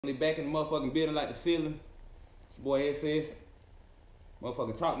Back in the motherfucking building like the ceiling. It's your boy SS.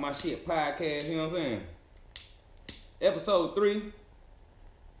 Motherfucking Talk My Shit podcast, you know what I'm saying? Episode 3.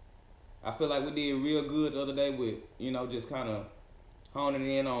 I feel like we did real good the other day with, just kind of honing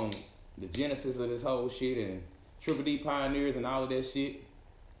in on the genesis of this whole shit and Triple D pioneers and all of that shit.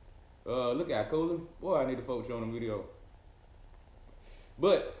 Look at Cooler. Boy, I need to focus you on the video.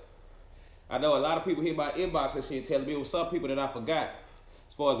 But I know a lot of people hit my inbox and shit telling me it was some people that I forgot.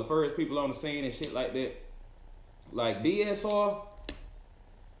 As far as the first people on the scene and shit like that. Like DSR,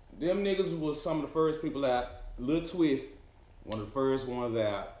 them niggas was some of the first people out. Lil Twist, one of the first ones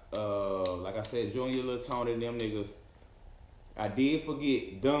out. Like I said, Junior, Lil Tony, them niggas. I did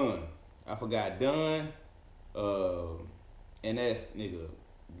forget Dunn. I forgot Dunn. And that's nigga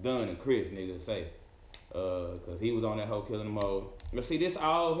Dunn and Chris, nigga, say. Cause he was on that whole killing mode. But see, this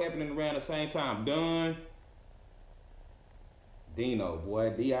all happening around the same time. Dunn, Dino, boy,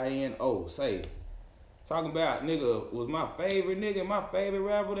 D-I-N-O, say. Talking about nigga was my favorite nigga, my favorite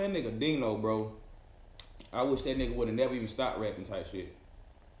rapper, that nigga Dino, bro. I wish that nigga would have never even stopped rapping type shit.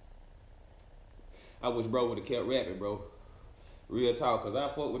 I wish bro would have kept rapping, bro. Real talk, cause I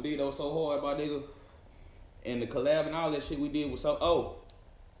fuck with Dino so hard, my nigga. And the collab and all that shit we did was so,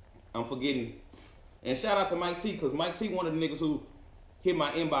 I'm forgetting. And shout out to Mike T, cause Mike T one of the niggas who hit my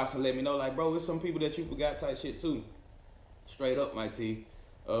inbox and let me know, like, bro, there's some people that you forgot type shit too. Straight up, Mike T.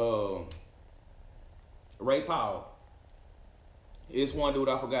 Ray Powell. It's one dude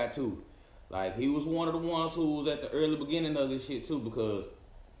I forgot too. Like, he was one of the ones who was at the early beginning of this shit too, because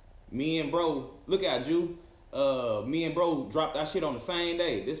me and bro, look at you. Me and bro dropped our shit on the same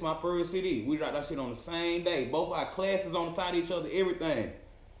day. This is my first CD. We dropped our shit on the same day. Both our classes on the side of each other, everything.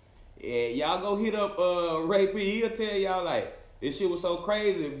 Yeah, y'all go hit up Ray P. He'll tell y'all, like, this shit was so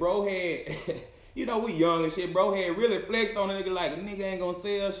crazy. Bro had, we young and shit. Bro had really flexed on a nigga like, a nigga ain't gonna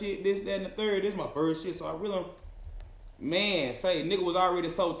sell shit, this, that, and the third. This is my first shit, so I really, man, say, nigga was already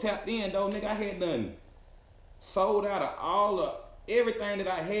so tapped in, though. Nigga, I had done sold out of all of everything that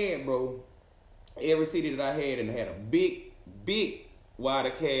I had, bro. Every CD that I had, and had a big wad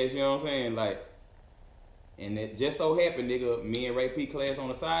of cash, you know what I'm saying? Like, and it just so happened, nigga, me and Ray P class on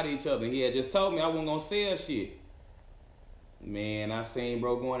the side of each other. He had just told me I wasn't gonna sell shit. Man, I seen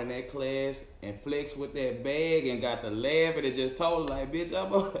bro going in that class and flex with that bag and got to laugh and it just told like, bitch,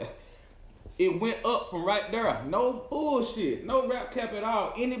 it went up from right there. No bullshit. No rap cap at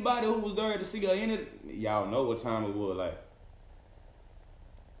all. Anybody who was there to see her y'all know what time it was, like.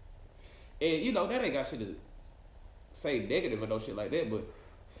 And that ain't got shit to say negative or no shit like that, but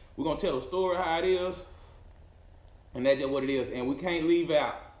we're gonna tell the story how it is. And that's just what it is. And we can't leave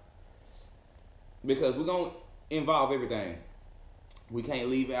out, because we're gonna involve everything. We can't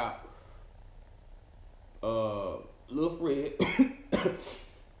leave out Lil Fred.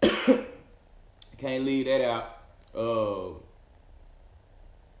 Can't leave that out.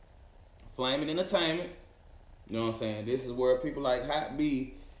 Flaming Entertainment. You know what I'm saying? This is where people like Hot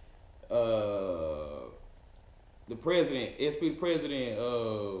B, the president, SP president,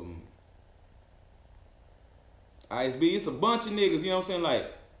 ISB. It's a bunch of niggas, you know what I'm saying?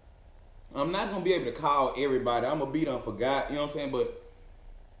 Like, I'm not gonna be able to call everybody. I'm gonna be done forgot, you know what I'm saying? But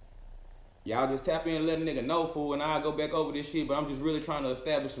y'all just tap in and let a nigga know, fool, and I'll go back over this shit. But I'm just really trying to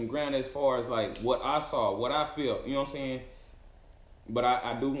establish some ground as far as like what I saw, what I felt, you know what I'm saying? But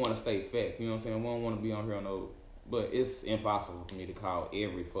I do want to stay fact, you know what I'm saying? We don't want to be on here on no, but it's impossible for me to call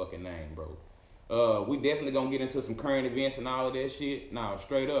every fucking name, bro. We definitely gonna get into some current events and all of that shit. Nah,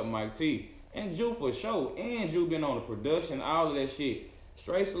 straight up, Mike T. And Ju for sure. And Ju been on the production, all of that shit.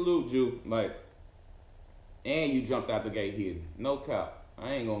 Straight salute, Ju. Like, and you jumped out the gate hidden. No cap.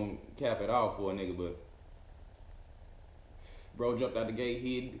 I ain't gonna cap it all for a nigga, but bro jumped out the gate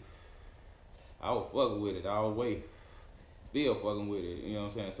hidden. I was fucking with it all the way. Still fucking with it, you know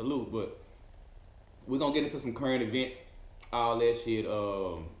what I'm saying? Salute, but we're gonna get into some current events, all that shit.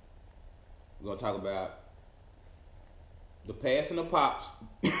 We're gonna talk about the passing of Pops,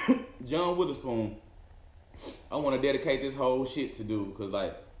 John Witherspoon. I want to dedicate this whole shit to dude, cause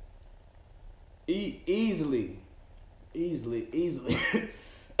like, easily,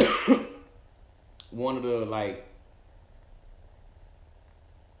 one of the like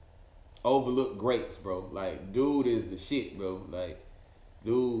overlooked greats, bro. Like, dude is the shit, bro. Like,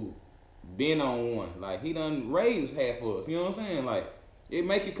 dude been on one. Like, he done raised half of us, you know what I'm saying? Like, it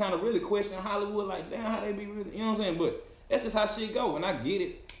make you kind of really question Hollywood, like, damn, how they be really, you know what I'm saying? But that's just how shit go, and I get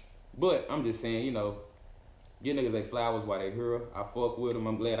it. But I'm just saying, give niggas they flowers while they here. I fuck with them.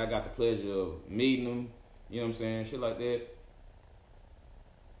 I'm glad I got the pleasure of meeting them. You know what I'm saying? Shit like that.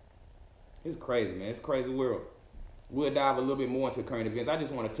 It's crazy, man. It's a crazy world. we'll dive a little bit more into current events. I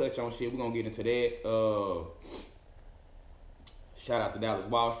just want to touch on shit. We're gonna get into that. Shout out to Dallas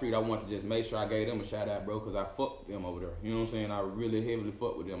Wall Street. I want to just make sure I gave them a shout out, bro, because I fucked them over there. You know what I'm saying? I really heavily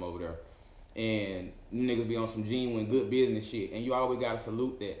fucked with them over there. And niggas be on some genuine good business shit. And you always gotta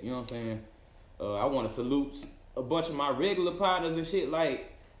salute that. You know what I'm saying? I want to salute a bunch of my regular partners and shit,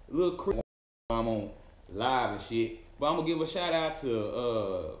 like Lil Chris. I'm on live and shit. But I'm gonna give a shout out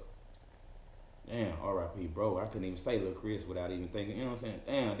to damn, R.I.P. bro. I couldn't even say Lil Chris without even thinking. You know what I'm saying?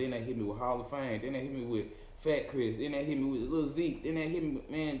 Damn. Then they hit me with Hall of Fame. Then they hit me with Fat Chris. Then they hit me with Lil Zeke. Then they hit me with,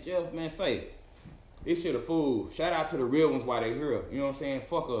 man, Jeff, man, say. This shit a fool. Shout out to the real ones while they here. You know what I'm saying?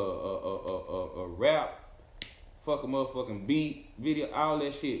 Fuck a rap. Fuck a motherfucking beat, video, all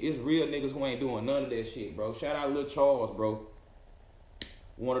that shit. It's real niggas who ain't doing none of that shit, bro. Shout out Lil Charles, bro.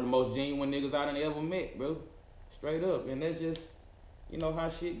 One of the most genuine niggas I done ever met, bro. Straight up. And that's just, you know how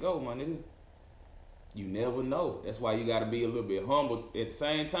shit go, my nigga. You never know. That's why you gotta be a little bit humble. At the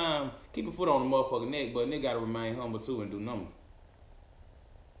same time, keep a foot on the motherfucking neck, but nigga gotta remain humble too and do numbers.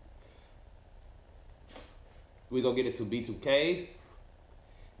 We gonna get it to B2K.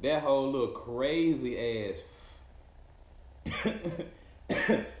 That whole little crazy ass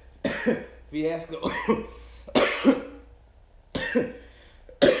fiasco.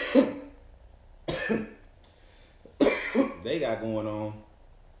 They got going on.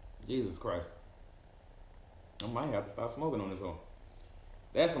 Jesus Christ. I might have to start smoking on this one.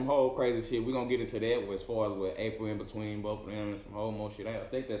 That's some whole crazy shit. We're gonna get into that as far as with April in between both of them and some whole more shit. I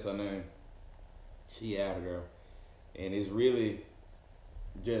think that's her name. She out of there. And it's really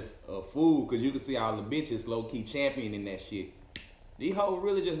just a fool because you can see all the bitches low-key championing that shit. These hoes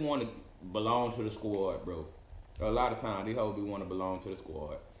really just want to belong to the squad, bro. A lot of times, these hoes be want to belong to the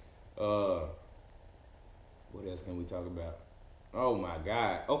squad. What else can we talk about? Oh my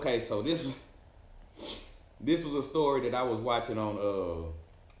God. Okay, so this was a story that I was watching on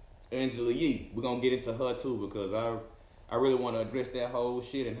Angela Yee. We're gonna get into her too because I really want to address that whole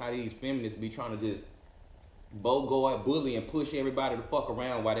shit and how these feminists be trying to just bogart, bully, and push everybody to fuck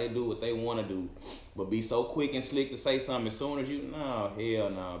around while they do what they want to do, but be so quick and slick to say something as soon as you, no, hell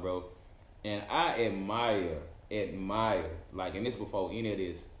nah, bro. And I admire, like, and this before any of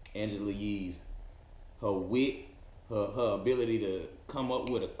this, Angela Yee's, her wit, her ability to come up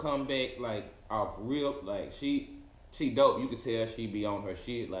with a comeback, like, off real, like, she dope. You could tell she be on her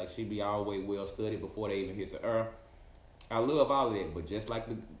shit, like, she be always well studied before they even hit the earth. I love all of that, but just like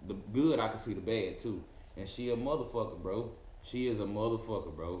the good, I can see the bad, too. And she a motherfucker, bro. She is a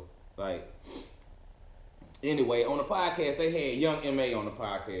motherfucker, bro. Like, anyway, on the podcast, they had Young M.A. on the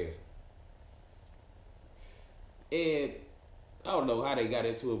podcast. And I don't know how they got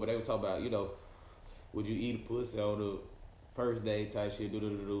into it, but they were talking about, you know, would you eat a pussy on the first day type shit,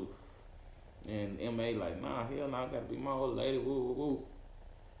 do. And M.A. like, nah, hell no, I gotta be my old lady, woo.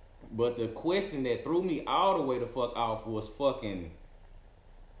 But the question that threw me all the way the fuck off was fucking,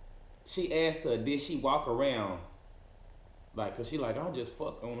 she asked her, did she walk around, like, cause she like, I just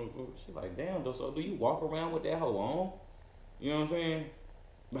fuck on her. She like, damn, though, so do you walk around with that hoe on? You know what I'm saying?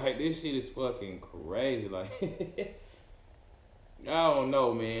 Like, this shit is fucking crazy. Like, I don't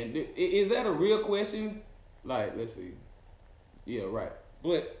know, man. Is that a real question? Like, let's see. Yeah, right.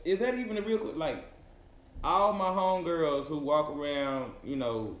 But is that even a real question? Like, all my homegirls who walk around, you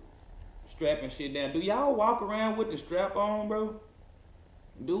know, strapping shit down, do y'all walk around with the strap on, bro?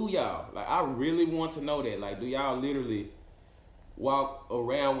 Do y'all? Like, I really want to know that. Like, do y'all literally walk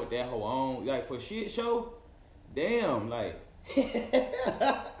around with that hoe on? Like, for shit show? Damn, like,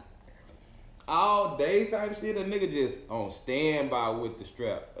 all day type shit, a nigga just on standby with the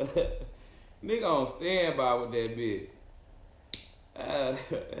strap. Nigga on standby with that bitch. That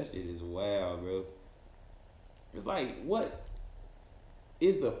shit is wild, bro. It's like, what?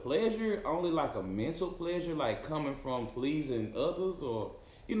 Is the pleasure only like a mental pleasure, like coming from pleasing others? Or,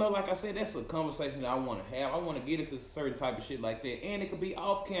 you know, like I said, that's a conversation that I want to have. I want to get into certain type of shit like that. And it could be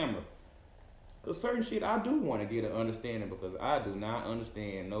off camera. Because certain shit I do want to get an understanding, because I do not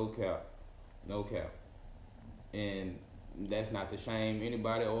understand, no cap. No cap. And that's not to shame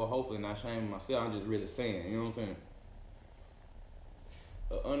anybody, or hopefully not shaming myself. I'm just really saying, you know what I'm saying?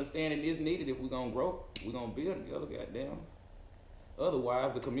 Understanding is needed if we're going to grow. We're going to build together, goddamn.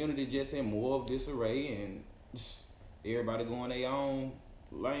 Otherwise, the community just in more of disarray and everybody going their own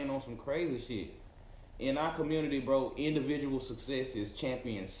lane on some crazy shit. In our community, bro, individual success is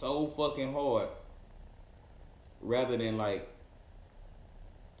championed so fucking hard rather than like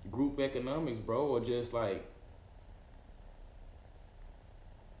group economics, bro, or just like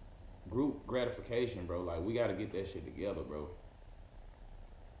group gratification, bro. Like, we got to get that shit together, bro.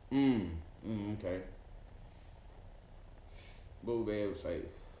 Okay. Boo Bad say,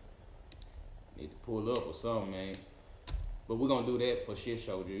 need to pull up or something, man. But we're gonna do that for shit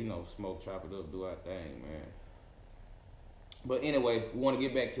show, you know, smoke, chop it up, do our thing, man. But anyway, we want to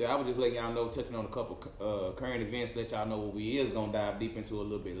get back to, I was just letting y'all know, touching on a couple current events, let y'all know what we is gonna dive deep into a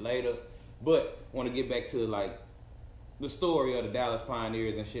little bit later. But want to get back to like the story of the Dallas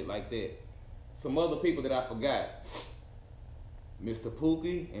Pioneers and shit like that. Some other people that I forgot, Mr.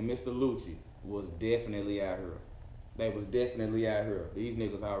 Pookie and Mr. Lucci was definitely out here. They was definitely out here. These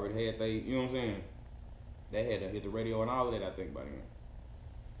niggas already had they, you know what I'm saying? They had to hit the radio and all of that, I think, by then.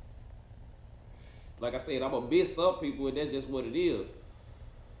 Like I said, I'm a bitch some people, and that's just what it is.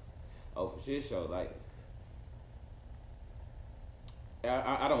 Oh, for shit show, like,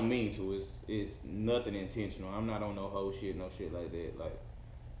 I don't mean to. It's nothing intentional. I'm not on no whole shit, no shit like that. Like,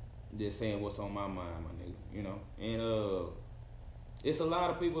 just saying what's on my mind, my nigga, you know? And, it's a lot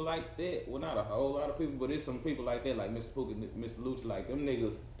of people like that. Well, not a whole lot of people, but it's some people like that, like Mr. Pookie, Mr. Lucci, like them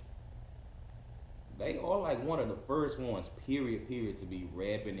niggas. They are like one of the first ones, period, to be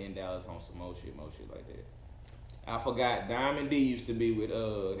rapping in Dallas on some more shit like that. I forgot Diamond D used to be with,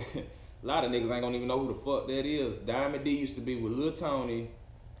 a lot of niggas ain't gonna even know who the fuck that is. Diamond D used to be with Lil Tony,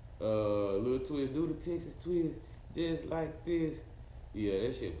 Lil Twist, do the Texas Twist, just like this. Yeah,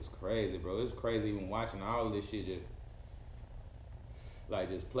 that shit was crazy, bro. It was crazy even watching all of this shit just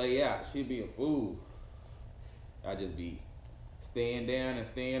play out. Shit be a fool. I just be staying down and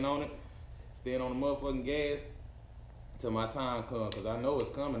staying on it. Staying on the motherfucking gas till my time comes, cause I know it's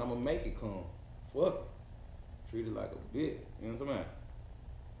coming. I'm gonna make it come. Fuck it. Treat it like a bitch. You know what I'm saying?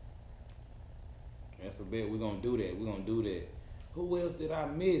 That's a bet. We're gonna do that. We're gonna do that. Who else did I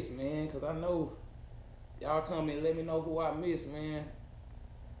miss, man? Cause I know y'all come and let me know who I missed, man.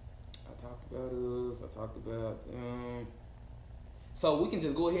 I talked about us. I talked about them. So we can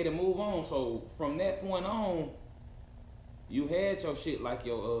just go ahead and move on. So from that point on, you had your shit like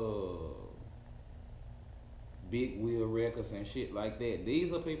your Big Wheel Records and shit like that.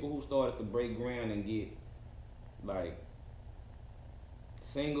 These are people who started to break ground and get like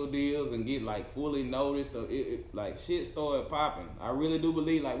single deals and get like fully noticed. So like shit started popping. I really do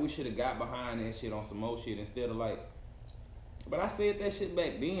believe like we should have got behind that shit on some more shit instead of like. But I said that shit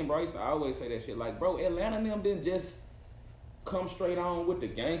back then, bro. I used to always say that shit. Like, bro, Atlanta and them didn't just come straight on with the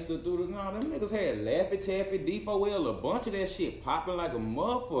gangster through the. No, them niggas had Laffy Taffy, D4L, a bunch of that shit popping like a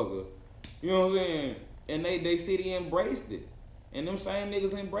motherfucker. You know what I'm saying? And they city embraced it. And them same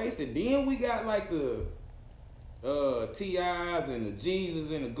niggas embraced it. Then we got like the T.I.s and the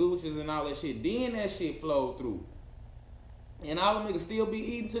Jesus and the Gucci's and all that shit. Then that shit flowed through. And all them niggas still be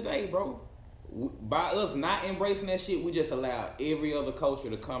eating today, bro. By us not embracing that shit, we just allowed every other culture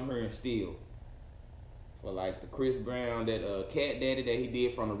to come here and steal. For like the Chris Brown, that Cat Daddy that he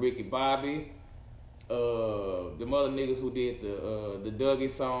did from the Ricky Bobby. Them other niggas who did the Dougie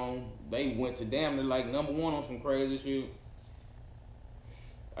song, they went to damn near like #1 on some crazy shit.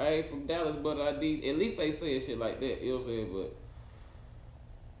 I ain't from Dallas, but I did. At least they said shit like that. You know what I'm saying? But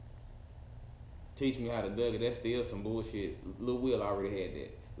teach me how to Dougie. That's still some bullshit. Lil Will already had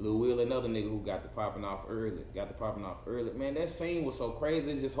that. Lil Will, another nigga who got the popping off early. Man, that scene was so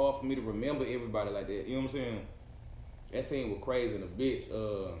crazy. It's just hard for me to remember everybody like that. You know what I'm saying? That scene was crazy in a bitch.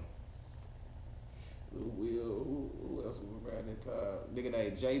 Lil Will, who else was around that time? Nigga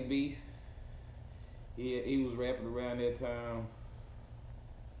named JB. He was rapping around that time.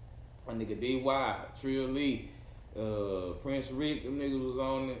 My nigga DY, Trill Lee, Prince Rick, them niggas was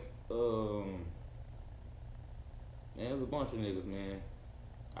on it. Man, there's a bunch of niggas, man.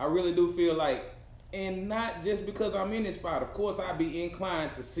 I really do feel like, and not just because I'm in this spot. Of course, I'd be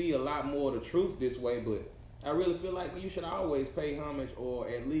inclined to see a lot more of the truth this way, but I really feel like you should always pay homage, or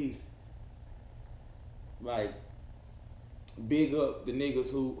at least like big up the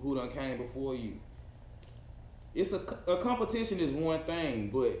niggas who done came before you. It's a competition is one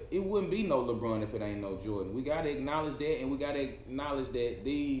thing, but it wouldn't be no LeBron if it ain't no Jordan. We gotta acknowledge that, and we gotta acknowledge that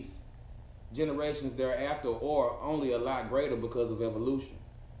these generations thereafter are only a lot greater because of evolution.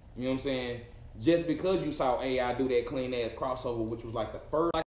 You know what I'm saying? Just because you saw AI do that clean ass crossover, which was like the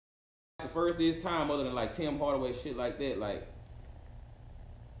first of its time, other than like Tim Hardaway shit like that, like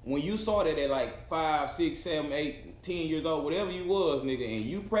when you saw that at like 5, 6, 7, 8, 10 years old, whatever you was, nigga, and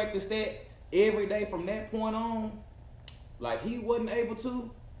you practiced that every day from that point on, like he wasn't able to,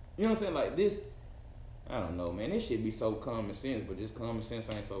 you know what I'm saying? Like this, I don't know, man. This shit be so common sense, but just common sense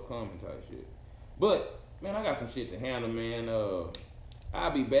ain't so common type shit. But man, I got some shit to handle, man.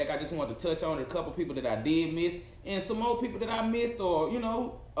 I'll be back. I just wanted to touch on a couple people that I did miss, and some more people that I missed, or you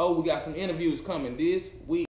know, oh, we got some interviews coming this week.